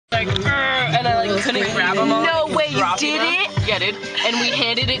like, and I like couldn't grab him all. No way, you did it? Yeah, dude. And we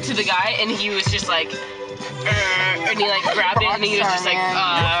handed it to the guy, and he was just like, and he like grabbed it, and he was just like,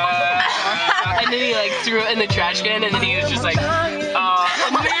 and then he like threw it in the trash can, and then he was just like, and then I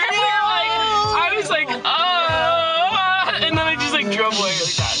was like, and then I just like drove away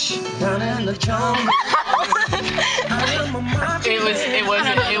really fast. It was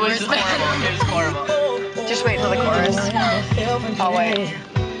horrible. It was horrible. Just wait till the chorus. I'll wait.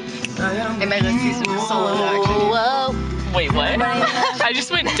 Imagine see some solo action. Whoa. Wait, what? I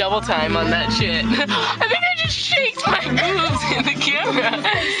just went double time on that shit. I think I just shaked my boobs in the camera. I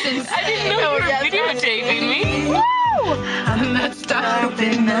didn't know you were videotaping me. Woo! I'm not stuck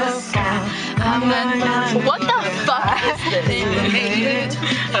in the sky. I'm not. What the fuck is this?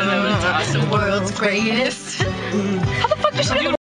 I'm the world's greatest. How the fuck does she